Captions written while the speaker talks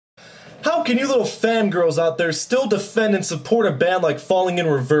How can you little fangirls out there still defend and support a band like Falling in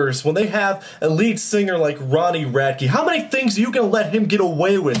Reverse when they have a lead singer like Ronnie Radke? How many things are you going to let him get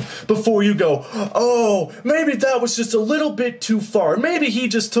away with before you go, oh, maybe that was just a little bit too far. Maybe he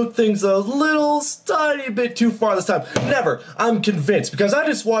just took things a little tiny bit too far this time. Never. I'm convinced, because I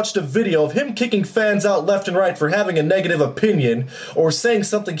just watched a video of him kicking fans out left and right for having a negative opinion or saying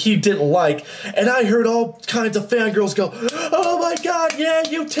something he didn't like, and I heard all kinds of fangirls go, oh my god, yeah,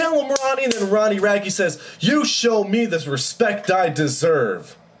 you tell him, Ronnie. And then Ronnie Radke says, you show me the respect I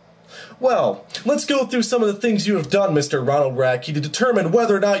deserve. Well, let's go through some of the things you have done, Mr. Ronald Radke, to determine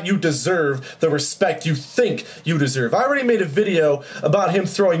whether or not you deserve the respect you think you deserve. I already made a video about him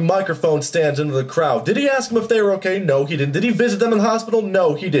throwing microphone stands into the crowd. Did he ask them if they were okay? No, he didn't. Did he visit them in the hospital?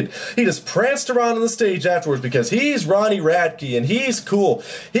 No, he did. He just pranced around on the stage afterwards because he's Ronnie Radke and he's cool.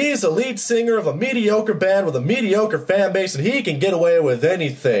 He's a lead singer of a mediocre band with a mediocre fan base, and he can get away with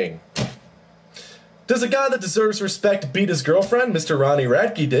anything. Does a guy that deserves respect beat his girlfriend? Mr. Ronnie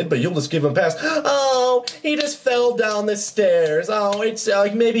Radke did, but you'll just give him a pass. Oh, he just fell down the stairs. Oh, it's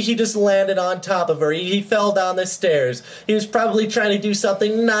maybe he just landed on top of her. He fell down the stairs. He was probably trying to do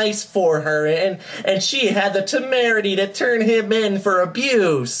something nice for her, and she had the temerity to turn him in for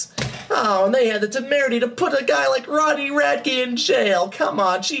abuse. Oh, and they had the temerity to put a guy like Ronnie Radke in jail. Come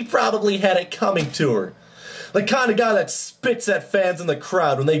on, she probably had it coming to her. The kind of guy that spits at fans in the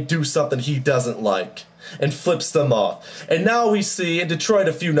crowd when they do something he doesn't like and flips them off. And now we see in Detroit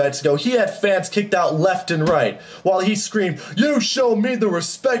a few nights ago, he had fans kicked out left and right while he screamed, you show me the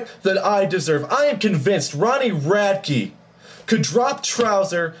respect that I deserve. I am convinced Ronnie Radke could drop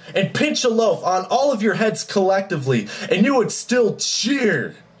trouser and pinch a loaf on all of your heads collectively and you would still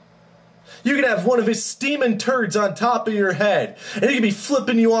cheer. You could have one of his steaming turds on top of your head, and he could be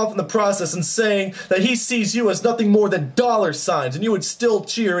flipping you off in the process and saying that he sees you as nothing more than dollar signs, and you would still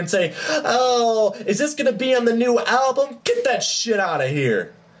cheer and say, oh, is this gonna be on the new album? Get that shit out of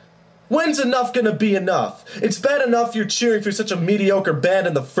here. When's enough gonna be enough? It's bad enough you're cheering for such a mediocre band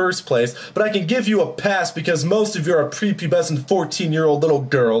in the first place, but I can give you a pass because most of you are prepubescent 14-year-old little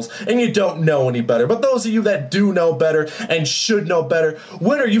girls, and you don't know any better. But those of you that do know better and should know better,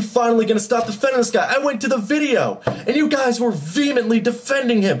 when are you finally gonna stop defending this guy? I went to the video, and you guys were vehemently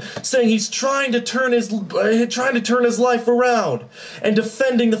defending him, saying he's trying to turn his life around, and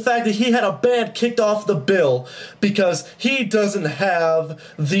defending the fact that he had a band kicked off the bill because he doesn't have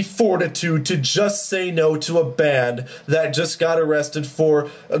the fortitude to just say no to a band that just got arrested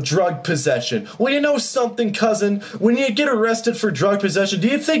for drug possession. Well, you know something, cousin? When you get arrested for drug possession, do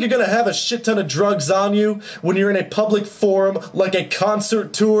you think you're gonna have a shit ton of drugs on you when you're in a public forum like a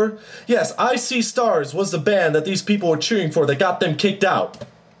concert tour? Yes, I See Stars was the band that these people were cheering for that got them kicked out.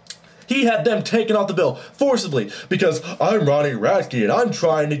 He had them taken off the bill forcibly because I'm Ronnie Radke and I'm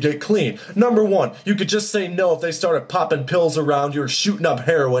trying to get clean. Number one, you could just say no if they started popping pills around you or shooting up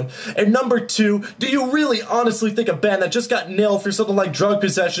heroin. And number two, do you really honestly think a band that just got nailed for something like drug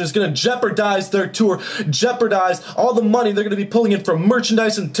possession is going to jeopardize their tour, jeopardize all the money they're going to be pulling in from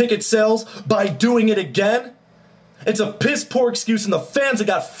merchandise and ticket sales by doing it again? It's a piss poor excuse, and the fans that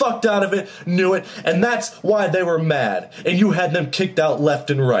got fucked out of it knew it, and that's why they were mad. And you had them kicked out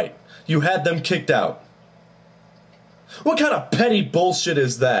left and right. You had them kicked out. What kind of petty bullshit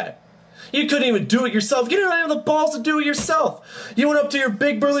is that? You couldn't even do it yourself. You didn't have the balls to do it yourself. You went up to your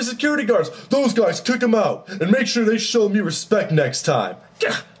big burly security guards. Those guys, kick them out and make sure they show me respect next time.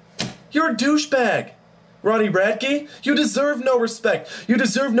 You're a douchebag. Ronnie Radke, you deserve no respect. You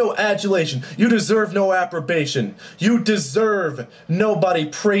deserve no adulation. You deserve no approbation. You deserve nobody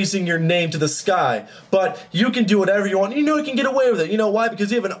praising your name to the sky. But you can do whatever you want. You know you can get away with it. You know why?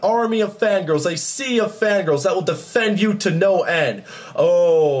 Because you have an army of fangirls, a sea of fangirls that will defend you to no end.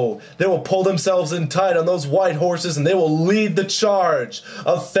 Oh, they will pull themselves in tight on those white horses and they will lead the charge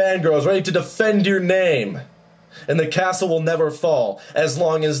of fangirls ready to defend your name. And the castle will never fall as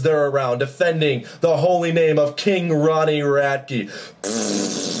long as they're around, defending the holy name of King Ronnie Radke.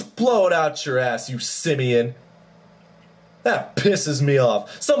 Blow it out your ass, you simian. That pisses me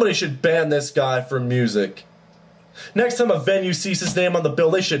off. Somebody should ban this guy from music. Next time a venue sees his name on the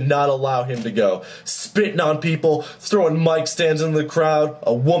bill, they should not allow him to go. Spitting on people, throwing mic stands into the crowd,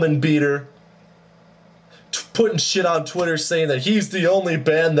 a woman beater. Putting shit on Twitter saying that he's the only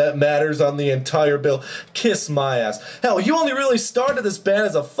band that matters on the entire bill. Kiss my ass. Hell, you only really started this band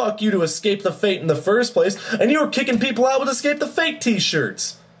as a fuck you to Escape the Fate in the first place, and you were kicking people out with Escape the Fate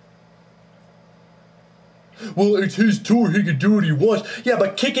t-shirts. Well, it's his tour, he can do what he wants. Yeah,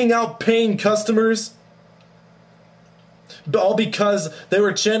 but kicking out paying customers, all because they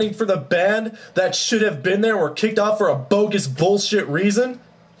were chanting for the band that should have been there and were kicked off for a bogus bullshit reason?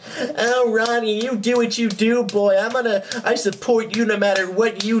 Oh, Ronnie, you do what you do, boy. I support you no matter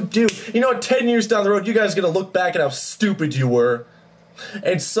what you do. You know what, 10 years down the road, you guys are gonna look back at how stupid you were.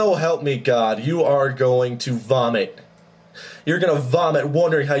 And so help me God, you are going to vomit. You're gonna vomit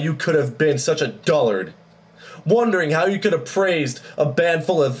wondering how you could have been such a dullard. Wondering how you could have praised a band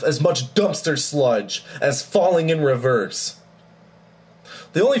full of as much dumpster sludge as Falling in Reverse.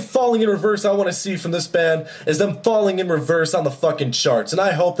 The only Falling in Reverse I want to see from this band is them falling in reverse on the fucking charts, and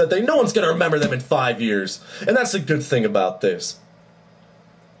I hope that no one's gonna remember them in 5 years. And that's a good thing about this.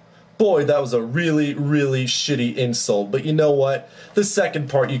 Boy, that was a really, really shitty insult, but you know what? The second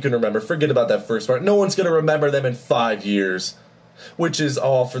part you can remember. Forget about that first part. No one's gonna remember them in 5 years. Which is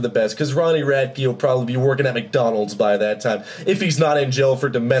all for the best, because Ronnie Radke will probably be working at McDonald's by that time, if he's not in jail for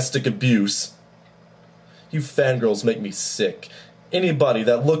domestic abuse. You fangirls make me sick. Anybody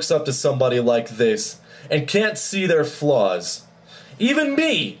that looks up to somebody like this and can't see their flaws. Even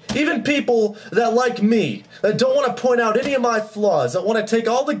me, even people that like me, that don't want to point out any of my flaws, that want to take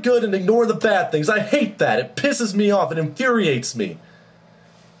all the good and ignore the bad things. I hate that. It pisses me off. It infuriates me.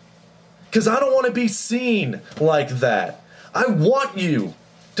 Because I don't want to be seen like that. I want you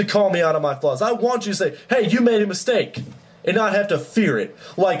to call me out on my flaws. I want you to say, hey, you made a mistake. And not have to fear it,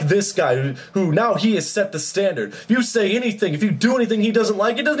 like this guy who now he has set the standard. If you say anything, if you do anything he doesn't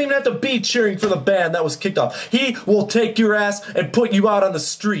like, it doesn't even have to be cheering for the band that was kicked off. He will take your ass and put you out on the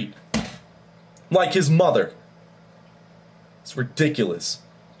street. Like his mother. It's ridiculous.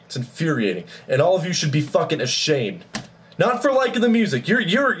 It's infuriating. And all of you should be fucking ashamed. Not for liking the music. You're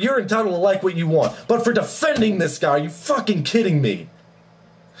entitled to like what you want. But for defending this guy, are you fucking kidding me?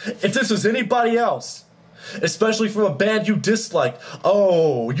 If this was anybody else, especially from a band you dislike,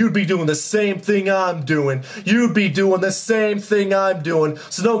 oh, you'd be doing the same thing I'm doing. You'd be doing the same thing I'm doing.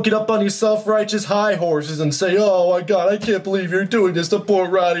 So don't get up on your self-righteous high horses and say, oh my God, I can't believe you're doing this to poor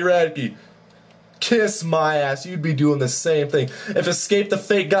Ronnie Radke. Kiss my ass, you'd be doing the same thing. If Escape the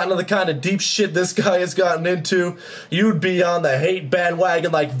Fate got into the kind of deep shit this guy has gotten into, you'd be on the hate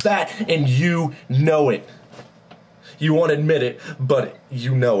bandwagon like that, and you know it. You won't admit it, but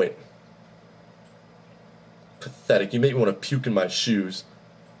you know it. Pathetic. You make me want to puke in my shoes.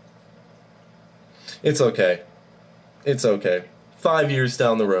 It's okay. It's okay. 5 years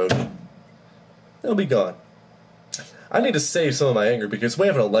down the road, they'll be gone. I need to save some of my anger because we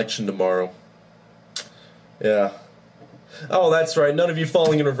have an election tomorrow. Yeah. Oh, that's right. None of you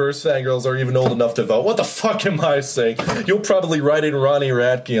Falling in Reverse fangirls are even old enough to vote. What the fuck am I saying? You'll probably write in Ronnie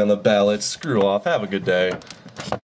Radke on the ballot. Screw off. Have a good day.